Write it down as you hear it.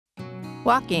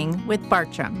Walking with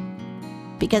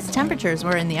Bartram. Because temperatures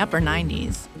were in the upper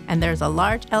 90s and there's a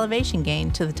large elevation gain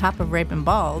to the top of Rabun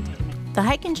Bald, the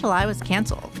hike in July was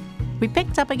canceled. We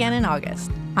picked up again in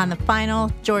August on the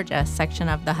final Georgia section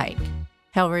of the hike,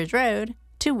 Hale Road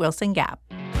to Wilson Gap.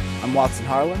 I'm Watson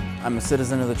Harlan. I'm a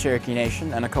citizen of the Cherokee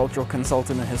Nation and a cultural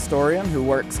consultant and historian who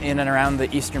works in and around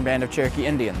the eastern band of Cherokee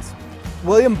Indians.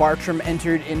 William Bartram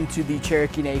entered into the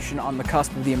Cherokee Nation on the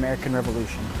cusp of the American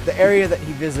Revolution. The area that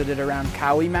he visited around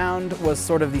Cowie Mound was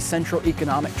sort of the central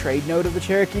economic trade node of the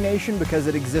Cherokee Nation because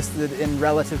it existed in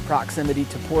relative proximity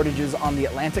to portages on the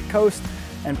Atlantic coast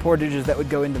and portages that would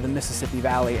go into the Mississippi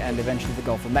Valley and eventually the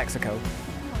Gulf of Mexico.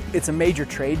 It's a major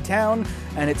trade town,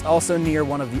 and it's also near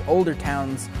one of the older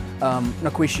towns,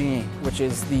 Noquishie, which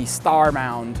is the star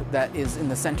mound that is in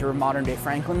the center of modern-day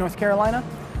Franklin, North Carolina.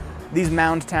 These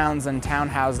mound towns and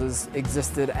townhouses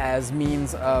existed as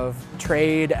means of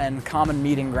trade and common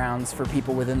meeting grounds for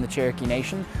people within the Cherokee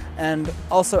Nation, and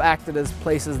also acted as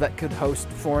places that could host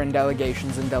foreign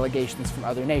delegations and delegations from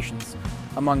other nations,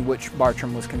 among which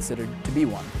Bartram was considered to be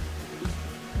one.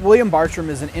 William Bartram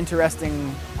is an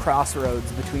interesting crossroads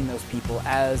between those people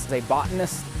as a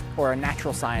botanist or a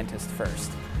natural scientist first,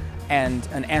 and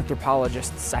an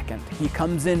anthropologist second. He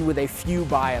comes in with a few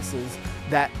biases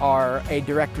that are a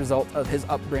direct result of his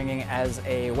upbringing as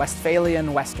a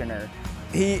Westphalian Westerner.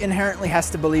 He inherently has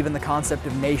to believe in the concept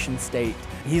of nation state.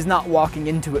 He's not walking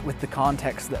into it with the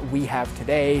context that we have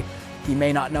today. He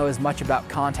may not know as much about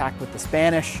contact with the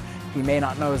Spanish. He may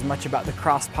not know as much about the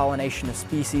cross-pollination of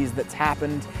species that's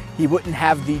happened. He wouldn't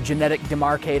have the genetic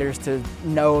demarcators to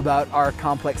know about our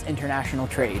complex international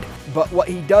trade. But what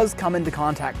he does come into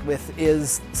contact with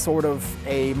is sort of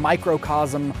a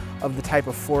microcosm of the type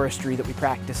of forestry that we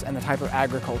practice and the type of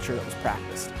agriculture that was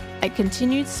practiced. I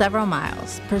continued several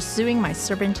miles, pursuing my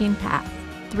serpentine path,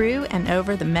 through and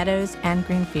over the meadows and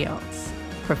green fields,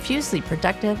 profusely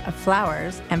productive of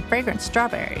flowers and fragrant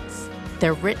strawberries,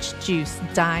 their rich juice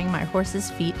dyeing my horse's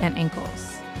feet and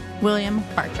ankles. William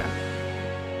Bartram.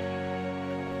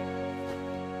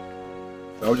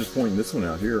 I was just pointing this one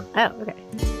out here. Oh, okay.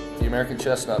 The American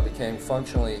chestnut became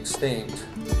functionally extinct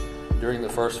during the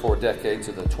first 4 decades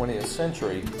of the 20th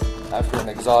century after an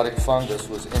exotic fungus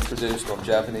was introduced on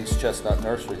Japanese chestnut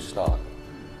nursery stock.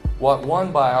 What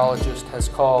one biologist has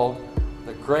called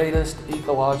the greatest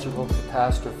ecological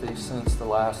catastrophe since the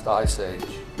last ice age.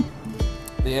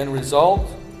 The end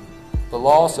result? The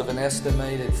loss of an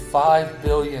estimated 5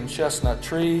 billion chestnut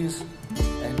trees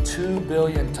and 2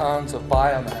 billion tons of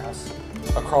biomass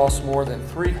across more than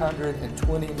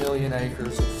 320 million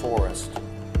acres of forest.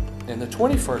 In the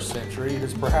 21st century, it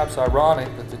is perhaps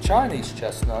ironic that the Chinese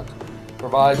chestnut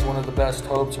provides one of the best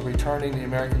hopes of returning the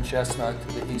American chestnut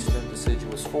to the eastern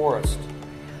deciduous forest,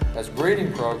 as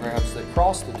breeding programs that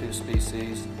cross the 2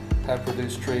 species have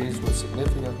produced trees with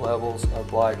significant levels of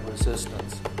blight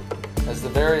resistance. As the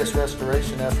various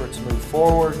restoration efforts move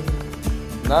forward,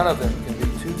 none of them can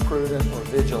be too prudent or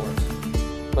vigilant.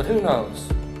 But who knows,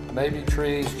 maybe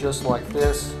trees just like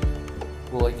this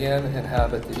will again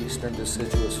inhabit the eastern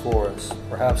deciduous forest.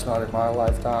 Perhaps not in my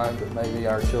lifetime, but maybe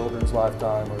our children's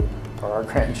lifetime or our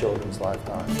grandchildren's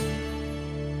lifetime.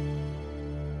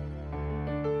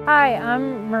 Hi,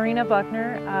 I'm Marina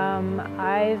Buckner.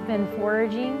 I've been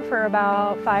foraging for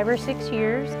about 5 or 6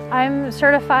 years. I'm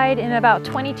certified in about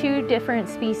 22 different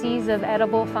species of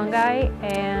edible fungi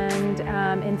and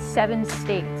in 7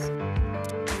 states.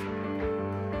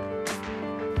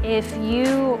 If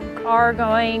you are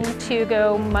going to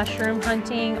go mushroom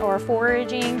hunting or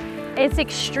foraging, it's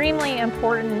extremely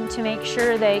important to make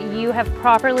sure that you have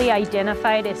properly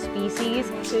identified a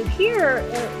species. So here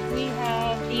we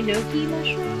have enoki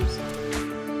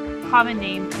mushrooms, common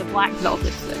name the black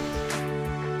velvet foot.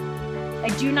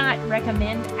 I do not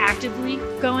recommend actively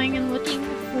going and looking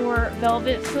for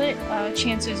velvet foot.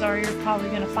 Chances are you're probably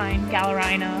going to find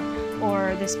Galerina or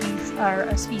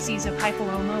a species of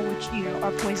Hypaloma, which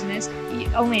are poisonous.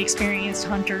 Only experienced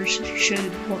hunters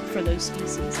should look for those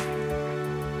species.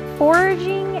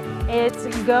 Foraging, it's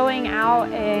going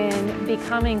out and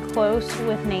becoming close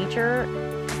with nature.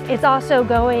 It's also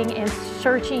going and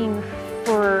searching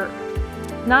for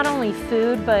not only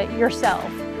food, but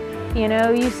yourself.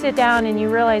 You sit down and you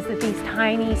realize that these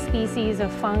tiny species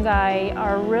of fungi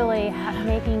are really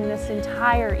making this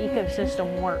entire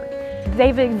ecosystem work.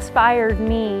 They've inspired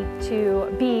me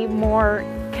to be more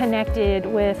connected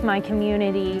with my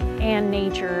community and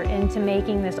nature into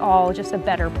making this all just a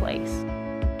better place.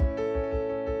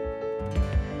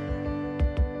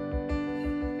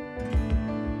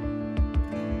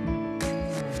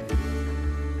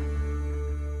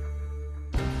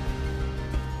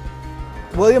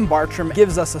 William Bartram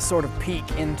gives us a sort of peek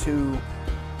into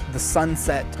the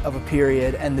sunset of a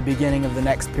period and the beginning of the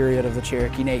next period of the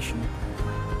Cherokee Nation.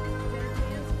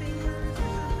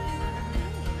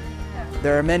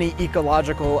 There are many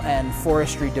ecological and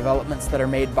forestry developments that are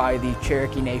made by the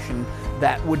Cherokee Nation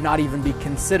that would not even be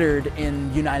considered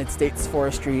in United States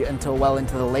forestry until well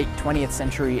into the late 20th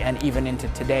century and even into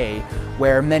today,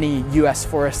 where many U.S.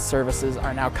 Forest Services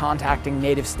are now contacting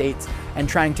native states and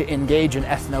trying to engage in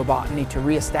ethnobotany to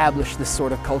reestablish this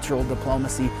sort of cultural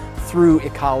diplomacy through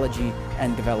ecology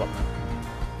and development.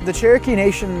 The Cherokee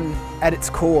Nation, at its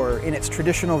core, in its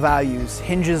traditional values,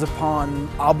 hinges upon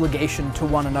obligation to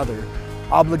one another.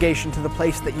 Obligation to the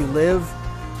place that you live,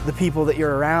 the people that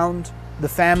you're around, the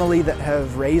family that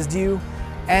have raised you,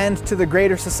 and to the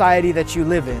greater society that you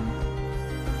live in.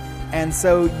 And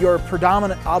so your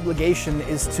predominant obligation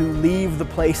is to leave the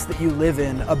place that you live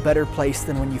in a better place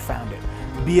than when you found it.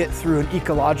 Be it through an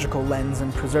ecological lens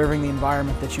and preserving the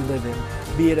environment that you live in,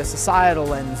 be it a societal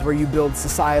lens where you build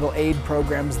societal aid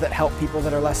programs that help people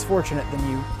that are less fortunate than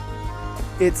you.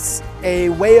 It's a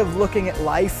way of looking at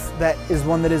life that is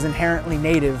one that is inherently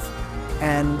native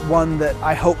and one that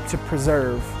I hope to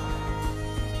preserve.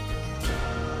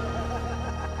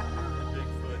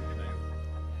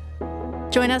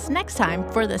 Join us next time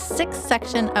for the 6th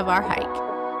section of our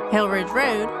hike, Hale Ridge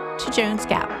Road to Jones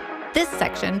Gap. This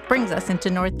section brings us into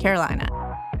North Carolina.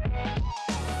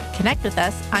 Connect with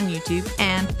us on YouTube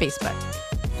and Facebook.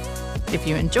 If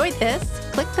you enjoyed this,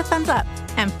 click the thumbs up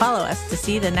and follow us to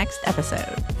see the next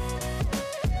episode.